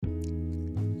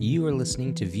You are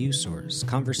listening to ViewSource,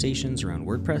 conversations around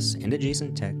WordPress and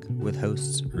adjacent tech with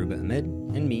hosts Ruba Ahmed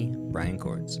and me, Brian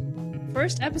Cords.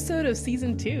 First episode of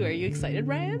season 2. Are you excited,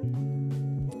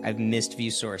 Brian? I've missed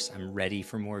ViewSource. I'm ready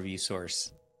for more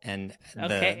ViewSource, and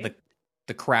Okay.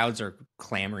 the crowds are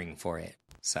clamoring for it.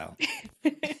 So,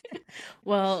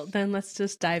 well, then let's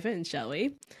just dive in, shall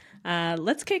we?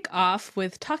 Let's kick off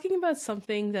with talking about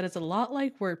something that is a lot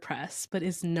like WordPress, but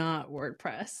is not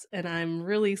WordPress. And I'm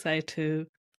really excited to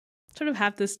sort of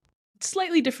have this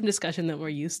slightly different discussion than we're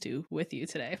used to with you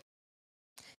today.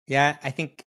 yeah, I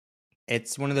think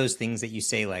it's one of those things that you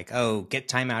say like, oh, get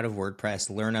time out of WordPress,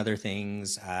 learn other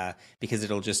things, because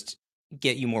it'll just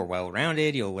get you more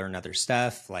well-rounded. You'll learn other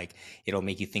stuff. Like it'll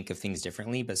make you think of things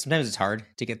differently. But sometimes it's hard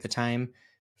to get the time.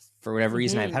 For whatever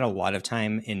reason, I've had a lot of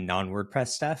time in non-WordPress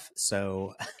stuff,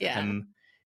 so Yeah.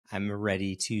 I'm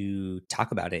ready to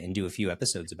talk about it and do a few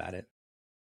episodes about it.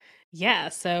 Yeah.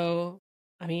 So,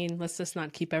 I mean, let's just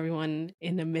not keep everyone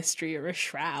in a mystery or a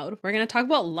shroud. We're going to talk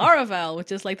about Laravel,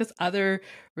 which is like this other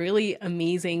really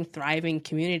amazing, thriving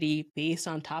community based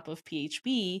on top of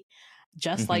PHP,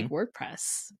 just like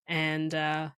WordPress. And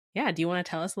yeah, do you want to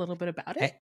tell us a little bit about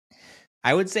it?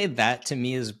 I would say that to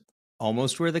me is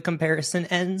almost where the comparison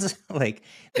ends. Like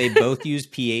they both use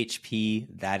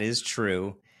PHP. That is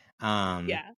true.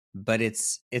 Yeah. But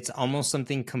it's almost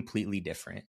something completely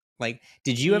different. Like,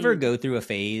 did you ever go through a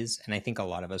phase, and I think a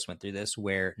lot of us went through this,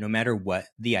 where no matter what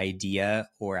the idea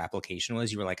or application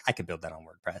was, you were like, I could build that on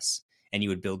WordPress. And you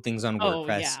would build things on Oh,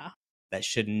 WordPress yeah. that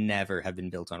should never have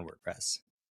been built on WordPress.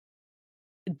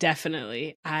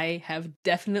 Definitely. I have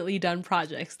definitely done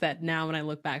projects that now when I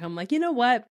look back, I'm like, you know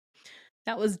what?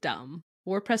 That was dumb.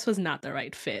 WordPress was not the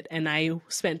right fit. And I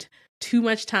spent too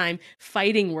much time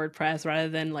fighting WordPress rather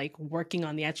than like working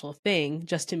on the actual thing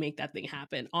just to make that thing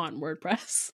happen on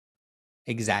WordPress.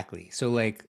 Exactly. So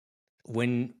like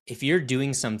if you're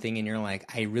doing something and you're like,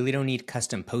 I really don't need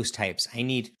custom post types, I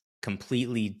need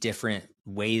completely different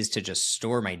ways to just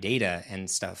store my data and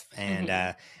stuff. And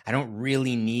I don't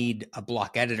really need a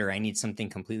block editor. I need something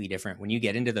completely different. When you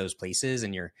get into those places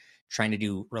and you're trying to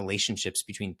do relationships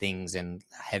between things and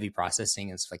heavy processing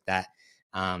and stuff like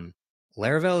that,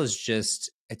 Laravel is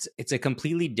just it's a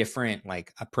completely different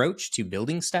like approach to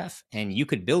building stuff. And you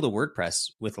could build a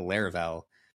WordPress with a Laravel,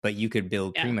 but you could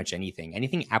build pretty much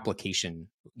anything application,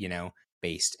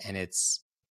 based. And it's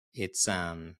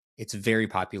very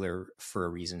popular for a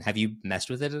reason. Have you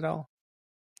messed with it at all?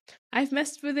 I've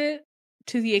messed with it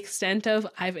to the extent of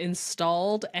I've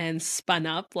installed and spun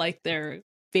up like their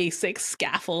basic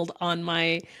scaffold on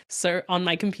my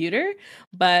computer,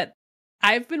 but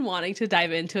I've been wanting to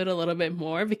dive into it a little bit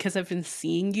more because I've been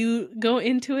seeing you go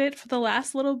into it for the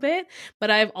last little bit, but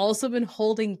I've also been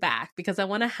holding back because I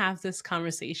want to have this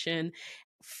conversation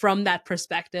from that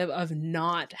perspective of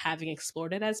not having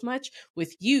explored it as much,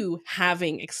 with you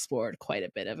having explored quite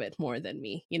a bit of it more than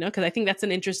me, because I think that's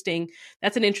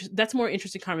that's more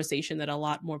interesting conversation that a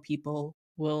lot more people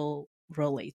will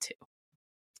relate to.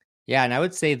 Yeah, and I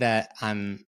would say that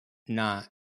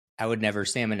I would never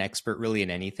say I'm an expert really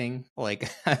in anything. Like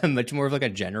I'm much more of like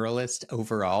a generalist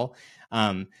overall.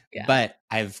 Yeah. But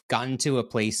I've gotten to a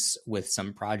place with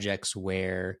some projects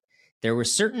where there were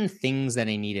certain things that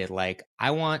I needed. Like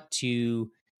I want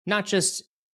to not just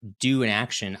do an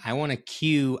action, I want to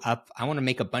queue up, I want to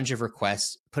make a bunch of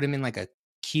requests, put them in like a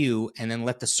queue, and then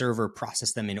let the server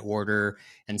process them in order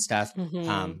and stuff.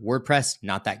 WordPress,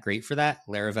 not that great for that.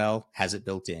 Laravel has it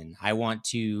built in. I want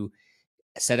to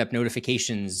set up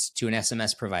notifications to an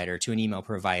SMS provider, to an email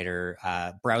provider,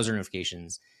 browser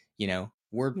notifications. Yeah.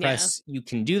 WordPress, you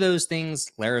can do those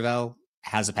things. Laravel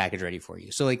has a package ready for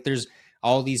you. So like there's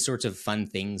all these sorts of fun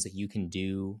things that you can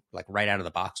do like right out of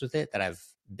the box with it that I've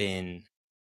been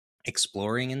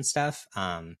exploring and stuff.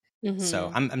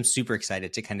 So I'm super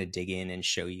excited to kind of dig in and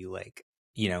show you like,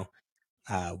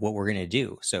 what we're going to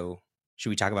do. So should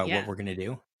we talk about what Yeah. we're going to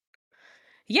do?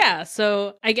 Yeah,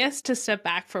 so I guess to step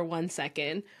back for 1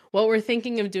 second, what we're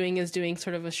thinking of doing is doing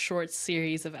sort of a short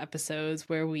series of episodes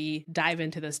where we dive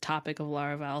into this topic of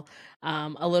Laravel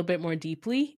a little bit more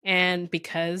deeply. And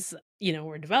because,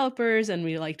 we're developers and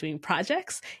we like doing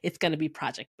projects, it's going to be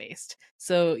project based.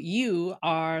 So you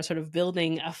are sort of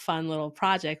building a fun little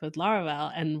project with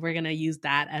Laravel, and we're going to use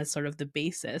that as sort of the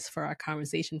basis for our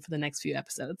conversation for the next few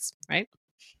episodes, right?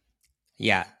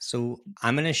 Yeah. So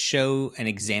I'm going to show an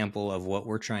example of what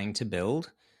we're trying to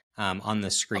build on the Okay.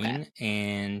 screen,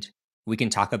 and we can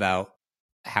talk about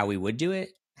how we would do it,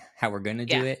 how we're going to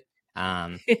do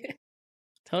Yeah. it.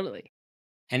 Totally.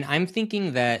 And I'm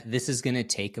thinking that this is going to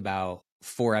take about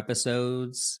 4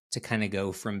 episodes to kind of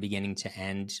go from beginning to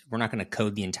end. We're not going to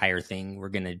code the entire thing. We're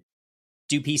going to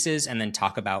do pieces and then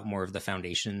talk about more of the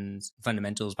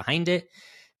fundamentals behind it.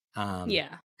 Um,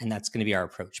 Yeah. and that's going to be our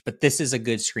approach. But this is a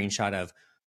good screenshot of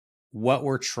what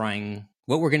we're going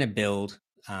to build,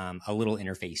 a little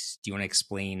interface. Do you want to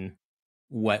explain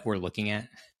what we're looking at?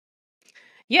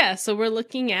 Yeah, so we're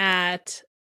looking at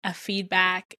a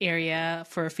feedback area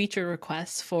for feature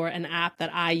requests for an app that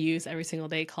I use every single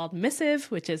day called Missive,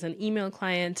 which is an email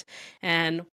client.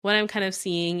 And what I'm kind of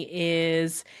seeing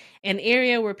is an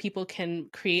area where people can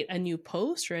create a new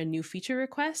post or a new feature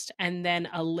request, and then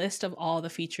a list of all the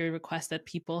feature requests that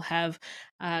people have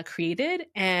created,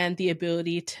 and the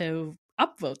ability to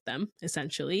upvote them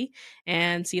essentially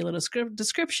and see a little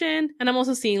description. And I'm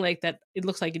also seeing like that it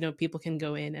looks like, people can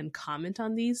go in and comment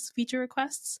on these feature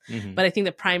requests. Mm-hmm. But I think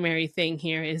the primary thing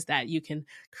here is that you can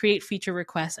create feature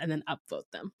requests and then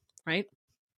upvote them, right?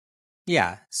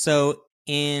 Yeah. So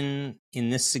in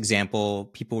this example,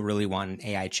 people really want an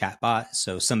AI chatbot.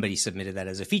 So somebody submitted that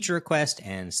as a feature request,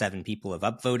 and 7 people have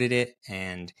upvoted it.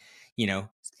 And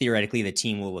theoretically, the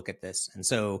team will look at this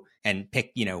and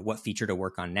pick what feature to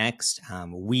work on next.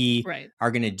 We Right.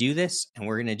 are going to do this, and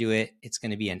we're going to do it. It's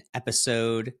going to be an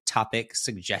episode topic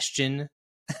suggestion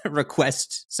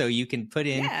request. So you can put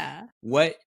in Yeah.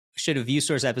 what should a view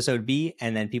source episode be,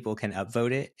 and then people can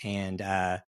upvote it. And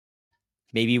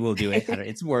maybe we'll do it. I don't,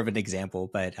 it's more of an example,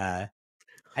 but I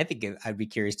think I'd be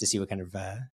curious to see what kind of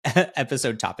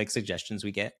episode topic suggestions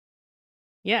we get.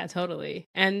 Yeah, totally.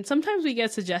 And sometimes we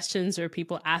get suggestions or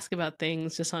people ask about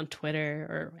things just on Twitter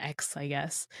or X, I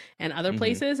guess, and other Mm-hmm.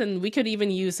 places. And we could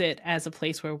even use it as a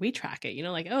place where we track it,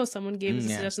 like, oh, someone gave us a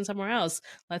Yeah. suggestion somewhere else.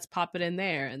 Let's pop it in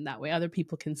there. And that way other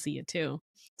people can see it too.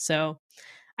 So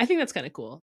I think that's kind of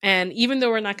cool. And even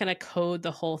though we're not going to code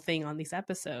the whole thing on these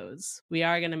episodes, we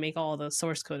are going to make all the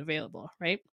source code available,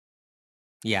 right?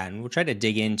 Yeah. And we'll try to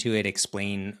dig into it,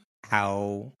 explain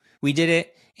how we did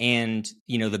it. And,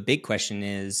 the big question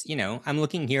is, I'm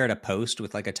looking here at a post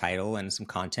with like a title and some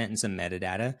content and some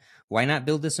metadata. Why not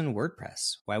build this in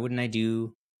WordPress? Why would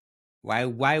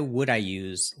I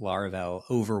use Laravel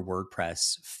over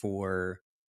WordPress for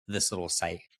this little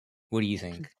site? What do you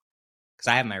think? Because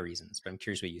I have my reasons, but I'm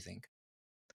curious what you think.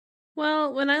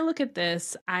 Well, when I look at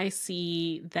this, I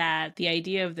see that the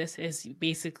idea of this is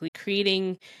basically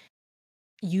creating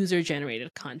user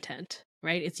generated content,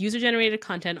 right? It's user generated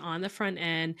content on the front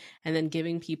end and then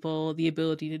giving people the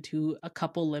ability to do a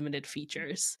couple limited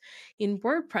features. In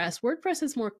WordPress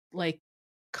is more like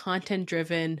content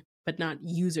driven but not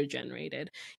user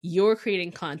generated. You're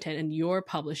creating content and you're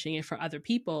publishing it for other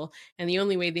people, and the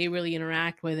only way they really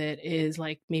interact with it is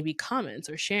like maybe comments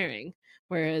or sharing.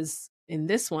 Whereas in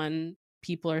this one,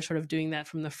 people are sort of doing that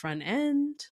from the front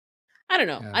end. I don't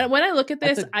know. Oh, When I look at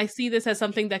that's this, a I see this as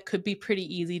something that could be pretty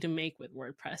easy to make with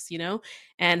WordPress,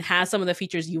 and has some of the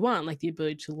features you want, like the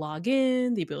ability to log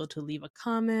in, the ability to leave a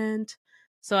comment.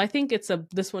 So I think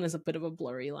this one is a bit of a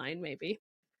blurry line, maybe.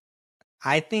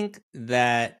 I think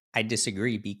that I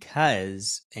disagree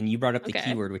because, and you brought up the Okay.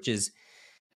 keyword, which is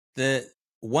the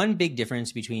one big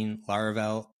difference between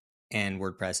Laravel and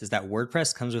WordPress is that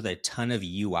WordPress comes with a ton of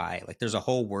UI. Like there's a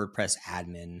whole WordPress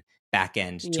admin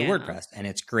backend to Yeah. WordPress, and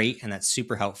it's great and that's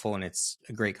super helpful and it's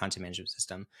a great content management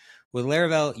system. With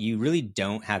Laravel, you really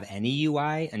don't have any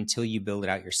UI until you build it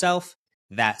out yourself.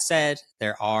 That said,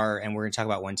 there are, and we're going to talk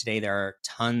about one today, there are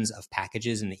tons of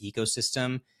packages in the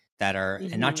ecosystem that are,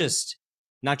 and Hmm.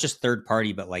 not just third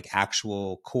party, but like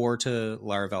actual core to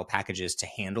Laravel packages to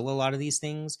handle a lot of these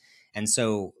things. And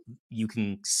so you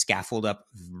can scaffold up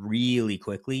really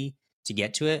quickly to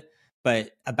get to it.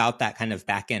 But about that kind of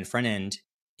back end, front end,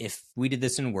 if we did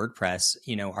this in WordPress,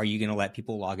 are you going to let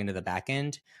people log into the back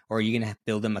end, or are you going to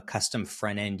build them a custom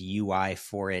front end UI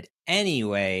for it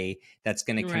anyway that's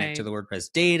going to connect to Right. the WordPress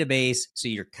database? So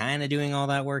you're kind of doing all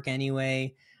that work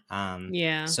anyway. Um,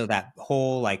 Yeah. so that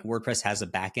whole like WordPress has a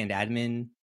backend admin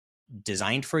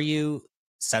designed for you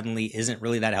suddenly isn't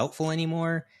really that helpful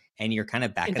anymore, and you're kind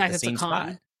of back In at fact, the it's a same spot.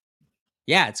 con.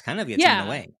 Yeah, it's kind of gets in the Yeah.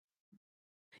 way.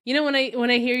 When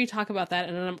I hear you talk about that,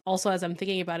 and then also as I'm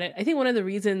thinking about it, I think one of the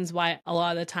reasons why a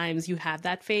lot of the times you have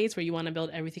that phase where you want to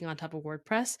build everything on top of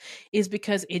WordPress is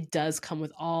because it does come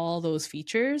with all those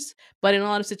features. But in a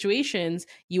lot of situations,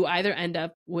 you either end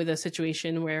up with a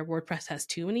situation where WordPress has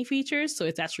too many features, so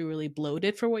it's actually really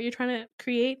bloated for what you're trying to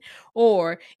create,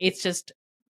 or it's just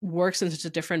works in such a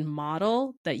different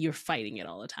model that you're fighting it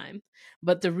all the time.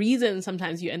 But the reason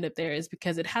sometimes you end up there is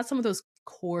because it has some of those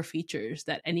core features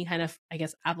that any kind of, I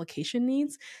guess, application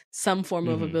needs: some form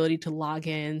of Hmm. ability to log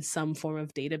in, some form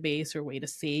of database or way to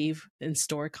save and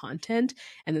store content,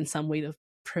 and then some way to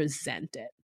present it.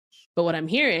 But what I'm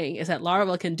hearing is that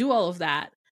Laravel can do all of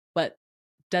that, but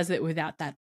does it without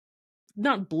that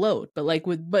not bloat, but like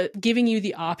with but giving you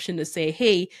the option to say,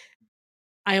 hey,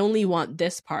 I only want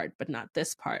this part, but not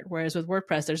this part. Whereas with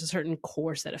WordPress, there's a certain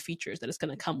core set of features that it's going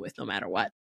to come with no matter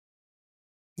what.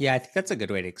 Yeah, I think that's a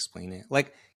good way to explain it.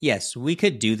 Like, yes, we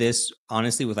could do this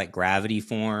honestly with like Gravity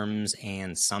Forms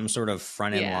and some sort of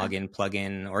front end Yeah. login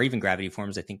plugin, or even Gravity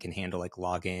Forms, I think can handle like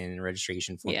login and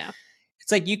registration form. Yeah.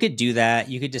 It's like you could do that.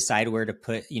 You could decide where to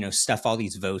put, stuff all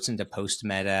these votes into post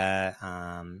meta,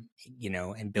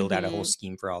 and build out a whole Mm-hmm.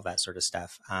 scheme for all that sort of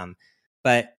stuff.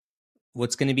 But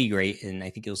what's going to be great, and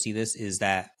I think you'll see this, is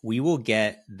that we will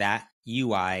get that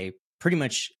UI pretty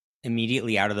much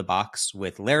immediately out of the box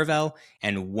with Laravel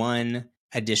and one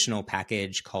additional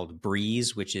package called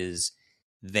Breeze, which is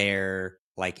their,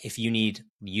 like, if you need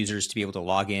users to be able to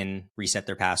log in, reset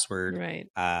their password,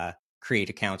 Right. create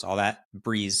accounts, all that,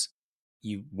 Breeze,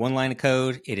 you one line of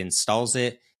code, it installs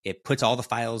it, it puts all the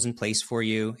files in place for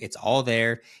you, it's all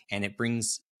there, and it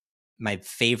brings my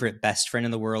favorite best friend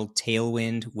in the world,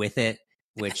 Tailwind, with it,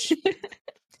 which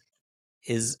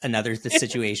is another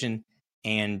situation.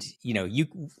 And you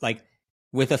like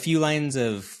with a few lines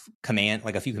of command,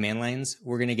 like a few command lines,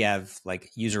 we're gonna have like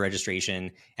user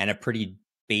registration and a pretty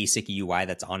basic UI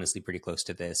that's honestly pretty close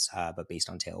to this, but based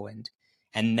on Tailwind.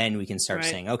 And then we can start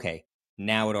Right. saying, okay,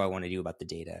 now what do I want to do about the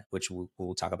data, which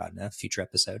we'll talk about in a future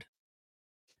episode.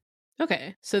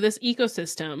 Okay. So this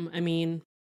ecosystem, I mean,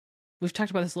 we've talked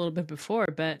about this a little bit before,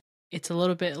 but it's a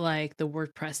little bit like the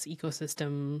WordPress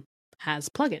ecosystem has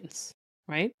plugins,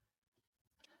 right?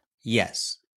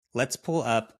 Yes, let's pull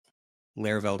up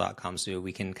laravel.com so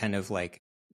we can kind of like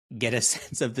get a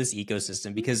sense of this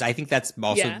ecosystem, because I think that's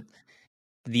also Yeah.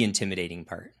 the intimidating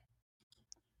part.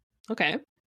 Okay.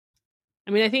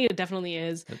 I mean, I think it definitely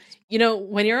is. Oops.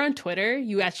 When you're on Twitter,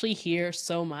 you actually hear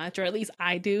so much, or at least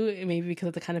I do, maybe because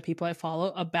of the kind of people I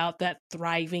follow, about that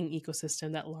thriving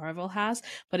ecosystem that Laravel has.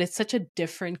 But it's such a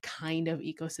different kind of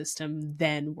ecosystem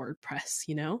than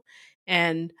WordPress.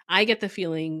 And I get the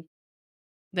feeling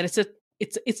that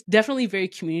it's definitely very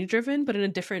community driven, but in a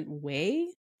different way,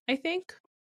 I think.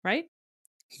 Right?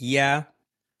 Yeah,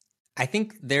 I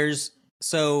think there's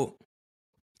so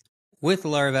with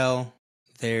Laravel,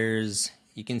 there's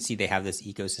you can see they have this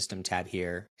ecosystem tab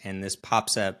here, and this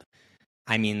pops up.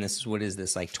 I mean, this is what is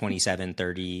this like 27,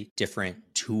 30 different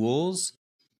tools.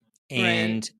 Right.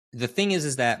 And the thing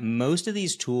is that most of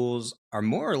these tools are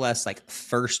more or less like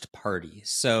first party.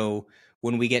 So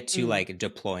when we get to Mm, like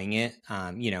deploying it,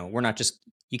 we're not just,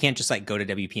 you can't just like go to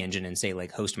WP Engine and say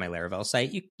like host my Laravel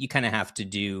site. You kind of have to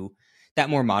do that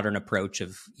more modern approach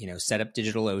of, set up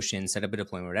DigitalOcean, set up a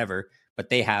deployment, whatever. But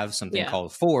they have something yeah.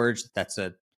 called Forge. That's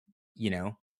you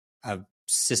know, a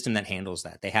system that handles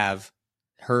that. They have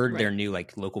heard their Right. new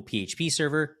like local PHP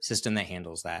server system that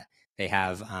handles that. They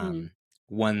have Mm,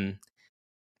 one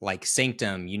like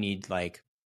Sanctum. You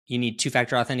need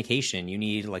two-factor authentication. You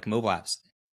need like mobile apps.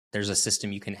 There's a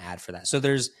system you can add for that. So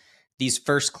there's these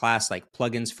first class like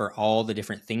plugins for all the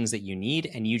different things that you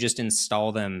need, and you just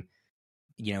install them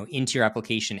into your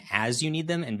application as you need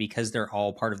them, and because they're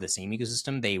all part of the same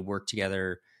ecosystem, they work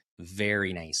together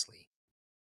very nicely.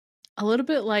 a little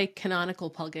bit like canonical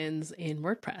plugins in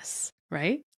WordPress,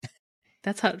 right?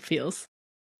 That's how it feels.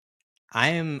 I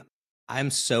am I'm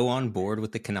so on board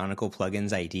with the canonical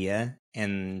plugins idea,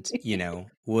 and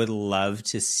would love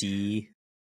to see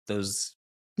those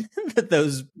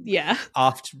those Yeah.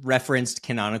 oft referenced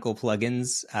canonical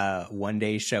plugins one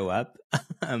day show up.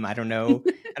 I don't know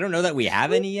that we have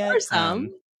There any are yet.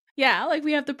 some. Yeah, like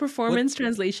we have the What performance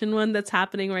translation one that's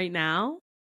happening right now.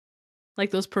 Like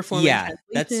those performance Yeah,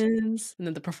 that's translations and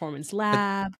then the performance but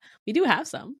lab. We do have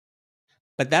some.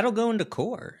 that'll go into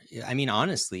core. I mean,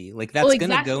 honestly, like Well, that's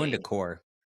gonna go into exactly. core,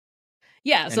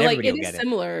 Yeah, and so like everybody it will is get it.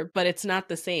 similar, but it's not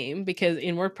the same because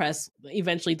in WordPress,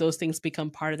 eventually those things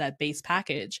become part of that base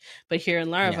package. But here in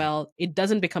Yeah, Laravel, it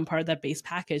doesn't become part of that base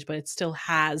package, but it still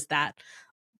has that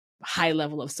high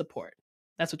level of support.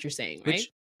 That's what you're saying, right?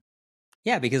 which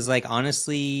yeah, because like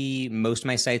honestly, most of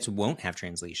my sites won't have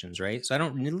translations, right? So I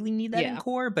don't really need that in Yeah.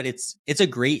 core, but it's a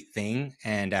great thing,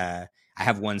 and I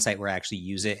have one site where I actually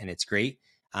use it, and it's great.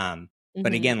 But Hmm.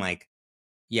 again, like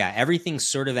yeah, everything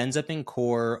sort of ends up in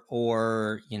core,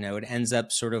 or it ends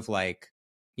up sort of like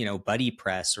buddy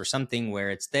press or something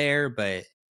where it's there, but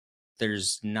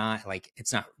there's not like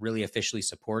it's not really officially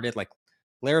supported. Like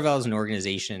Laravel as an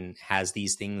organization has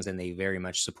these things, and they very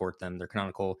much support them. They're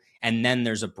canonical, and then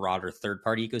there's a broader third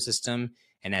party ecosystem.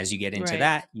 And as you get into Right.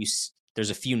 that, there's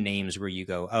a few names where you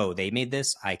go, oh, they made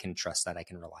this. I can trust that. I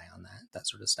can rely on that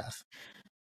sort of stuff.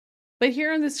 But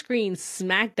here on the screen,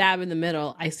 smack dab in the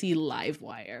middle, I see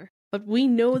Livewire. But we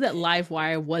know that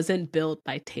Livewire wasn't built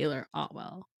by Taylor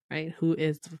Otwell, right? Who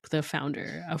is the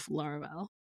founder of Laravel.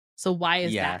 So why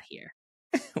is Yeah. that here?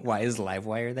 Why is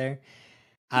Livewire there?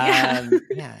 Yeah.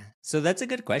 Yeah. So that's a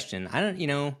good question. I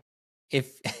don't,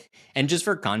 if and just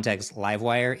for context,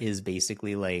 Livewire is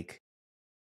basically like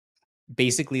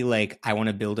I want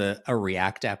to build a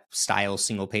React app style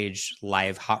single page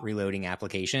live hot reloading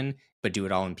application, but do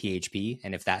it all in PHP.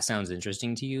 And if that sounds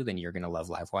interesting to you, then you're gonna love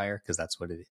Livewire because that's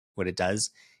what it does.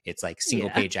 It's like single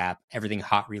Yeah. page app, everything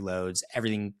hot reloads,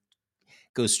 everything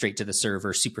goes straight to the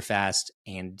server super fast,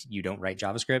 and you don't write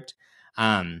JavaScript.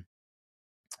 Um,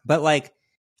 but like,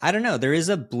 I don't know, there is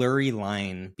a blurry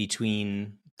line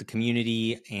between the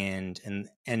community and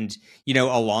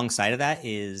alongside of that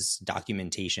is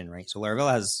documentation, right? So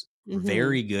Laravel has Mhm.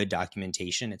 very good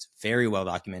documentation. It's very well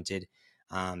documented.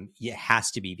 It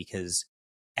has to be because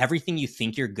everything you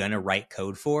think you're gonna write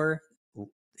code for,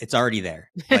 it's already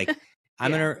there. Like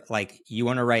I'm Yeah. gonna like you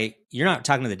want to write. You're not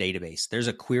talking to the database. There's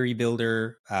a query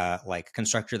builder, like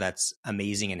constructor that's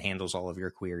amazing and handles all of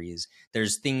your queries.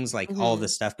 There's things like all of Mhm.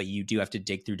 this stuff, but you do have to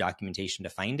dig through documentation to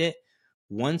find it.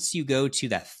 Once you go to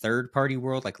that third party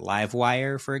world, like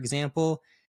Livewire, for example,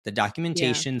 the Yeah.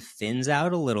 documentation thins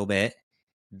out a little bit.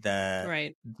 The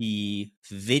Right. the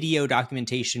video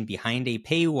documentation behind a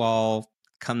paywall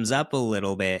comes up a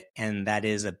little bit, and that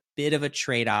is a bit of a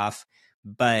trade off,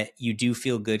 but you do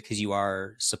feel good because you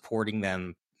are supporting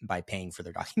them by paying for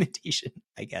their documentation,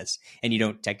 I guess, and you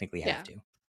don't technically have Yeah. to.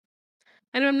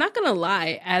 And I'm not going to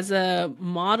lie, as a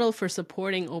model for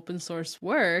supporting open source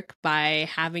work by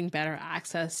having better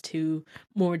access to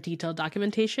more detailed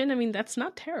documentation, I mean, that's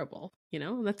not terrible.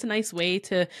 That's a nice way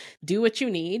to do what you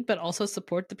need, but also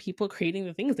support the people creating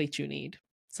the things that you need.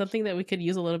 Something that we could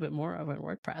use a little bit more of in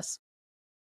WordPress.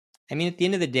 I mean, at the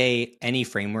end of the day, any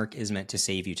framework is meant to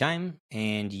save you time,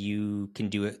 and you can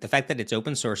do it. The fact that it's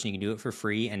open source and you can do it for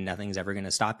free and nothing's ever going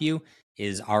to stop you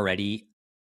is already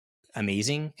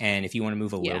amazing. And if you want to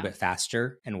move a little Yeah. bit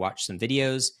faster and watch some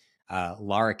videos,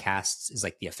 Lara Casts is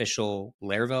like the official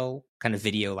Laravel kind of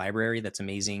video library. That's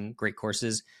amazing. Great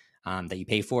courses that you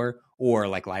pay for. Or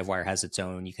like Livewire has its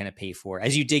own, you kind of pay for.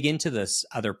 As you dig into this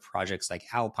other projects like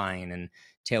Alpine and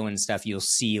Tailwind stuff, you'll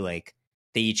see like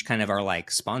they each kind of are like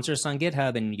sponsors on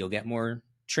GitHub, and you'll get more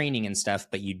training and stuff,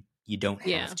 but you don't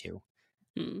Yeah. have to.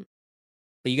 Hmm.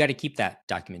 But you got to keep that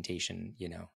documentation,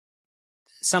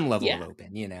 some level of Yeah.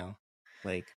 open,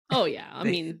 like Oh, yeah. I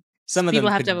they, mean, some of people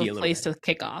them have to could have a be a little place to better.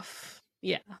 kick off.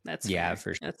 Yeah, that's Yeah, fair.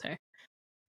 for sure. That's fair.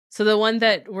 So the one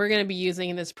that we're going to be using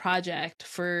in this project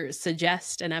for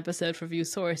suggest an episode for view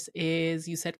source is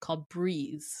you said called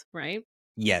Breeze, right?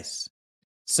 Yes.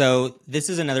 So this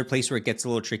is another place where it gets a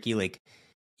little tricky. Like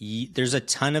there's a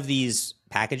ton of these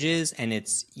packages, and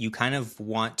it's you kind of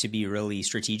want to be really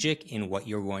strategic in what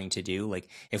you're going to do. Like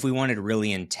if we wanted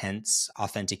really intense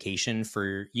authentication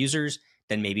for users,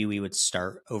 then maybe we would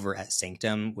start over at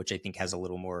Sanctum, which I think has a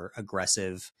little more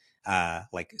aggressive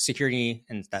like security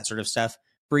and that sort of stuff.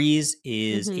 Breeze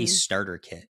is a Mm-hmm. starter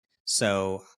kit.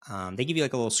 So they give you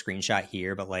like a little screenshot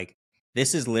here, but like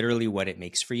this is literally what it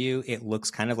makes for you. It looks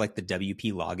kind of like the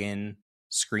WP login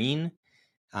screen,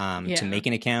 to Yeah. make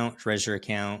an account, to register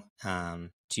account,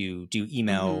 to do Mm-hmm.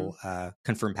 email,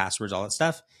 confirm passwords, all that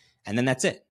stuff. And then that's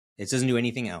it. It doesn't do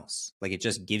anything else. Like it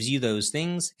just gives you those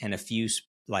things and a few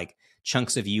like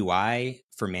chunks of UI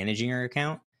for managing your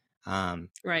account. Um,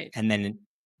 Right. and then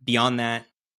beyond that,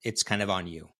 it's kind of on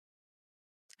you.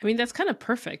 I mean, that's kind of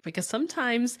perfect because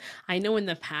sometimes I know in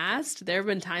the past there have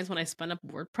been times when I spun up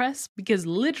WordPress because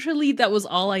literally that was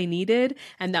all I needed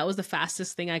and that was the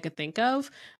fastest thing I could think of.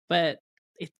 But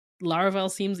it, Laravel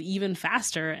seems even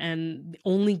faster and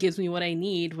only gives me what I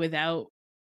need without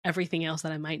everything else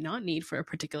that I might not need for a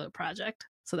particular project.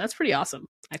 So that's pretty awesome,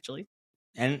 actually.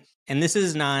 And this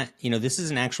is not, this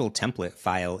is an actual template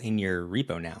file in your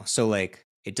repo now. So like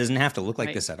it doesn't have to look like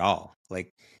Right. this at all.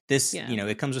 Like this, Yeah.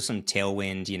 it comes with some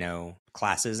Tailwind,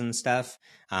 classes and stuff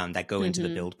that go into the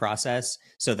Mm-hmm. build process.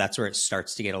 So that's where it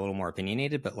starts to get a little more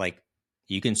opinionated. But like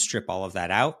you can strip all of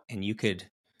that out, and you could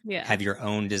Yeah. have your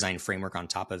own design framework on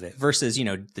top of it versus, the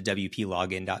WP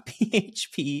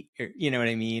login.php, or, you know what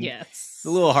I mean? It's a Yes.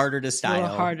 little harder to A little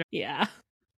style. harder. Yeah.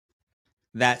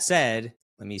 That said,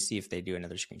 let me see if they do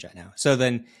another screenshot now. So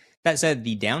then that said,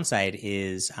 the downside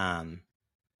is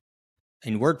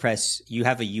in WordPress, you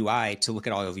have a UI to look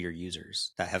at all of your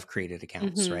users that have created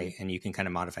accounts, Mm-hmm. right? And you can kind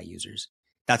of modify users.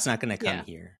 That's not going to come Yeah.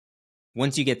 here.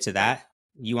 Once you get to Right. that,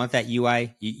 you want that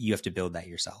UI, you have to build that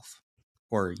yourself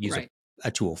or use Right.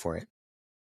 a tool for it.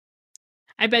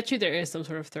 I bet you there is some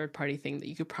sort of third party thing that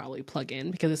you could probably plug in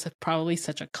because it's probably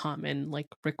such a common like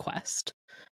request.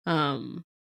 Um,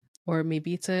 or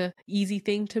maybe it's a easy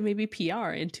thing to maybe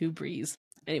PR into Breeze.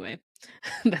 Anyway,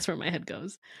 that's where my head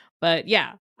goes. But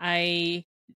yeah, I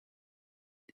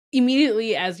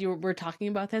immediately as you were talking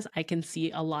about this, I can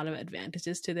see a lot of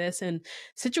advantages to this and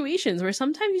situations where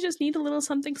sometimes you just need a little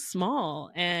something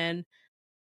small, and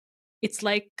it's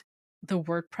like the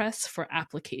WordPress for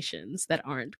applications that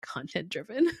aren't content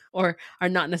driven or are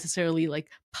not necessarily like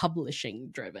publishing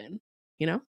driven, you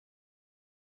know?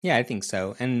 Yeah, I think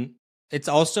so. And it's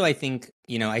also, I think,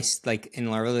 like in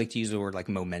Laravel, I like to use the word like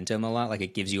momentum a lot. Like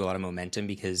it gives you a lot of momentum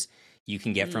because you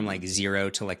can get from Mm, like zero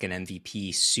to like an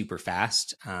MVP super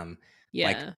fast. Like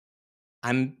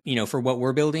yeah. for what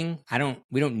we're building,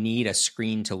 we don't need a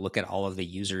screen to look at all of the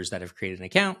users that have created an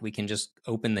account. We can just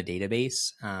open the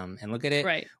database and look at it.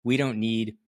 Right. We don't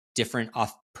need different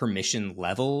off permission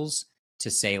levels to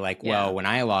say like, Yeah. well, when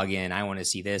I log in, I want to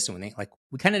see this. And when they like,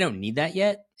 we kind of don't need that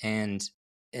yet. And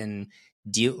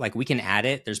deal like we can add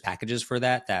it. There's packages for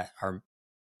that are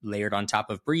layered on top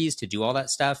of Breeze to do all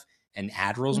that stuff and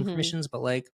add roles and Mhm. permissions. But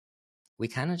like, we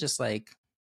kind of just like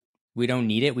we don't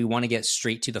need it. We want to get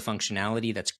straight to the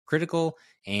functionality that's critical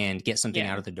and get something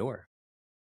out Yeah. of the door.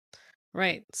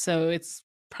 Right. So it's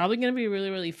probably going to be really,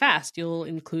 really fast. You'll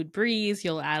include Breeze,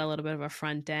 you'll add a little bit of a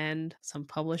front end, some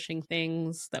publishing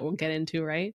things that we'll get into,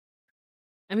 right?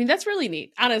 I mean, that's really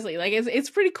neat. Honestly, like it's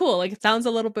pretty cool. Like it sounds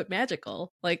a little bit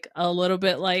magical. Like a little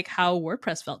bit like how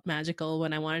WordPress felt magical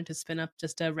when I wanted to spin up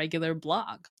just a regular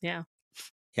blog. Yeah.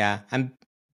 Yeah,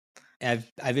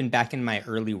 I've been back in my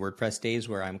early WordPress days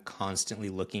where I'm constantly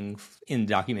looking in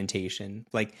documentation.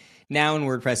 Like now in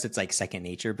WordPress, it's like second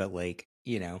nature, but like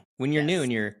when you're new Yes.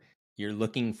 and you're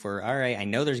looking for, all right, I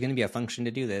know there's going to be a function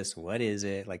to do this. What is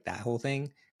it? Like that whole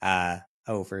thing.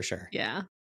 Oh, for sure. Yeah.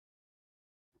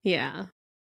 Yeah.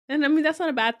 And I mean that's not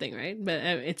a bad thing, right? But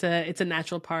it's a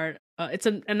natural part. It's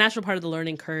a natural part of the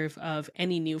learning curve of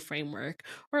any new framework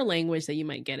or language that you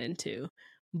might get into.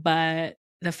 But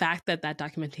the fact that that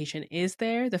documentation is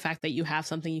there, the fact that you have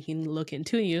something you can look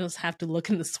into, and you just have to look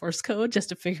in the source code just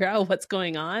to figure out what's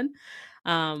going on.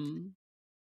 Um,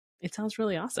 it sounds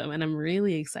really awesome, and I'm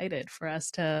really excited for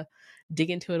us to dig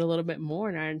into it a little bit more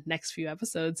in our next few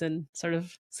episodes and sort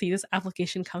of see this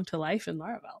application come to life in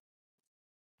Laravel.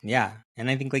 Yeah. And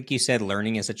I think, like you said,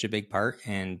 learning is such a big part.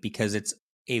 And because it's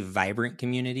a vibrant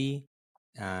community,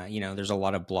 there's a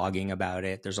lot of blogging about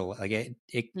it. There's a lot, like it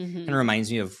kind of Hmm.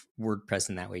 reminds me of WordPress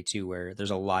in that way too, where there's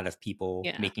a lot of people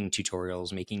Yeah. making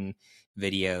tutorials, making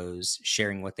videos,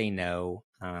 sharing what they know.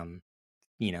 That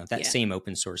Yeah. same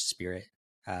open source spirit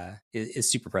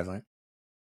is super prevalent.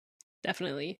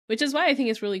 Definitely. Which is why I think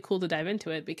it's really cool to dive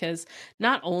into it because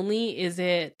not only is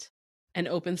it an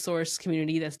open source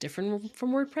community that's different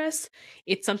from WordPress,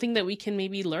 it's something that we can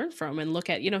maybe learn from and look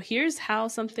at, here's how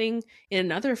something in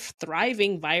another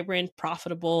thriving, vibrant,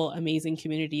 profitable, amazing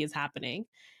community is happening.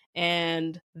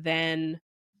 And then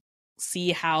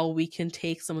see how we can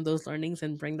take some of those learnings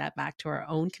and bring that back to our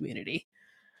own community.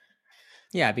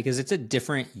 Yeah, because it's a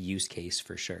different use case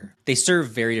for sure. They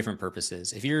serve very different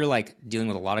purposes. If you're like dealing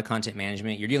with a lot of content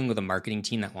management, you're dealing with a marketing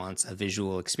team that wants a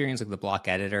visual experience like the block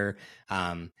editor.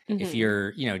 If Hmm.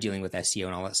 you're, dealing with SEO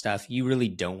and all that stuff, you really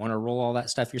don't want to roll all that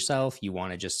stuff yourself. You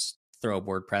want to just throw up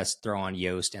WordPress, throw on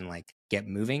Yoast and like get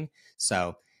moving.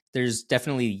 So there's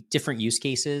definitely different use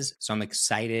cases. So I'm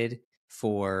excited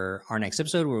for our next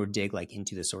episode where we'll dig like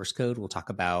into the source code. We'll talk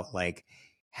about like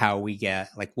how we get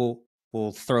like we'll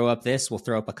throw up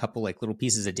a couple like little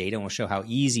pieces of data and we'll show how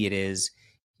easy it is,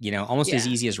 almost as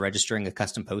Yeah. easy as registering a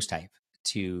custom post type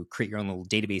to create your own little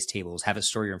database tables, have it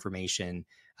store your information,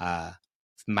 uh,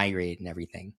 migrate and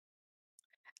everything.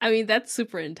 I mean, that's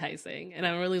super enticing, and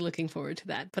I'm really looking forward to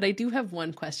that. But I do have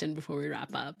one question before we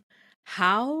wrap up.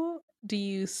 How do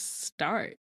you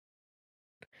start?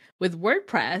 With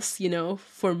WordPress,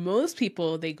 for most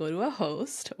people, they go to a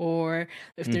host, or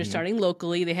if they're Mm-hmm. starting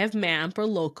locally, they have MAMP or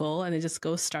local, and they just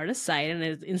go start a site and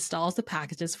it installs the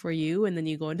packages for you. And then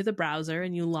you go into the browser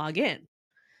and you log in.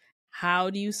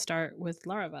 How do you start with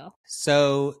Laravel?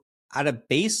 So at a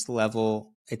base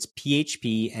level, it's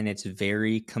PHP and it's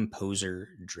very composer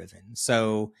driven.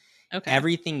 So Okay.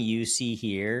 everything you see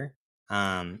here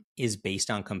is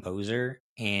based on Composer,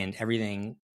 and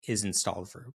everything is installed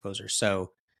for Composer.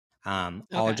 So I'll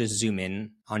Okay. just zoom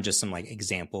in on just some like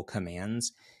example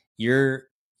commands. You're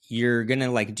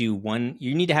gonna like do one.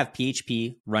 You need to have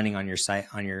PHP running on your site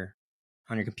on your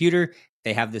computer.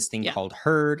 They have this thing Yeah. called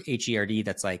Herd HERD.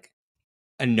 That's like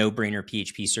a no-brainer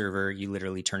PHP server. You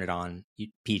literally turn it on.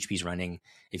 PHP's running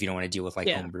if you don't want to deal with like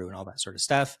Yeah. homebrew and all that sort of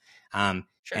stuff. Sure.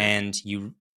 And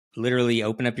you literally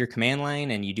open up your command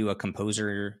line and you do a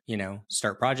composer,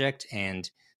 start project and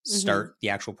Mm-hmm. start the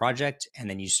actual project, and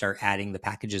then you start adding the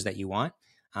packages that you want.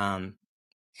 Um,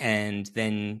 and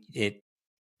then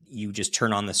you just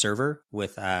turn on the server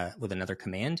with another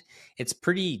command. It's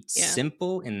pretty Yeah.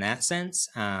 simple in that sense.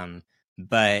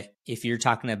 But if you're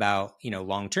talking about,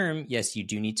 long term, yes, you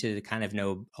do need to kind of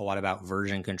know a lot about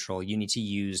version control. You need to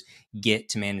use Git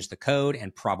to manage the code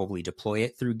and probably deploy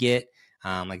it through Git.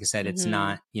 Like I said, it's Mm-hmm.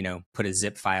 not, put a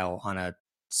zip file on a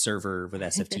server with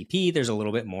SFTP. There's a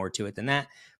little bit more to it than that.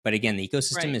 But again, the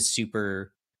ecosystem Right. is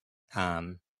super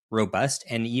robust.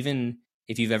 And even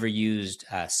if you've ever used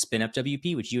SpinUp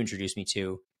WP, which you introduced me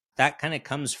to, that kind of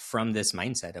comes from this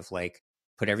mindset of like,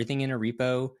 put everything in a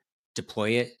repo,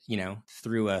 deploy it,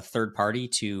 through a third party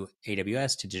to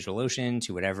AWS, to DigitalOcean,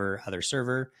 to whatever other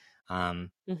server.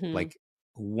 Um, Mm-hmm. like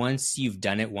once you've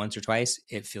done it once or twice,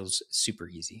 it feels super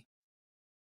easy.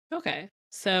 Okay.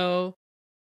 So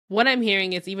what I'm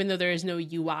hearing is even though there is no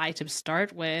UI to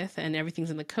start with and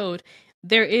everything's in the code,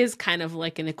 there is kind of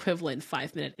like an equivalent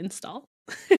 5-minute install.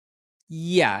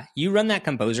 Yeah, you run that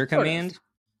composer Sort of. command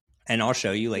and I'll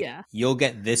show you, like, Yeah. you'll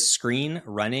get this screen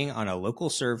running on a local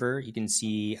server. You can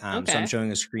see, so I'm Okay.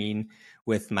 showing a screen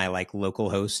with my like local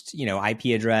host,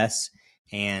 IP address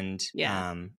and,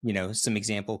 Yeah. some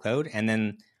example code. And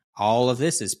then all of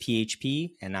this is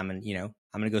PHP. And I'm going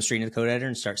to go straight into the code editor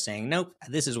and start saying, nope,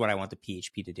 this is what I want the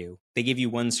PHP to do. They give you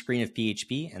one screen of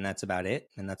PHP and that's about it.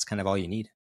 And that's kind of all you need.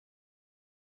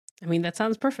 I mean, that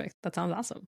sounds perfect. That sounds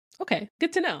awesome. Okay.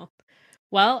 Good to know.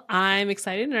 Well, I'm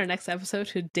excited in our next episode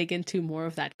to dig into more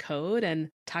of that code and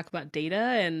talk about data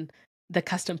and the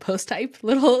custom post type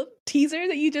little teaser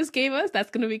that you just gave us. That's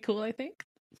going to be cool, I think.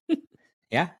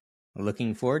 Yeah.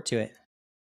 Looking forward to it.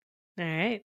 All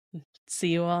right. See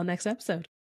you all next episode.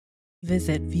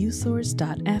 Visit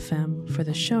viewsource.fm for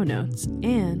the show notes.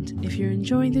 And if you're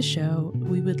enjoying the show,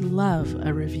 we would love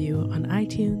a review on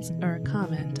iTunes or a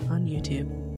comment on YouTube.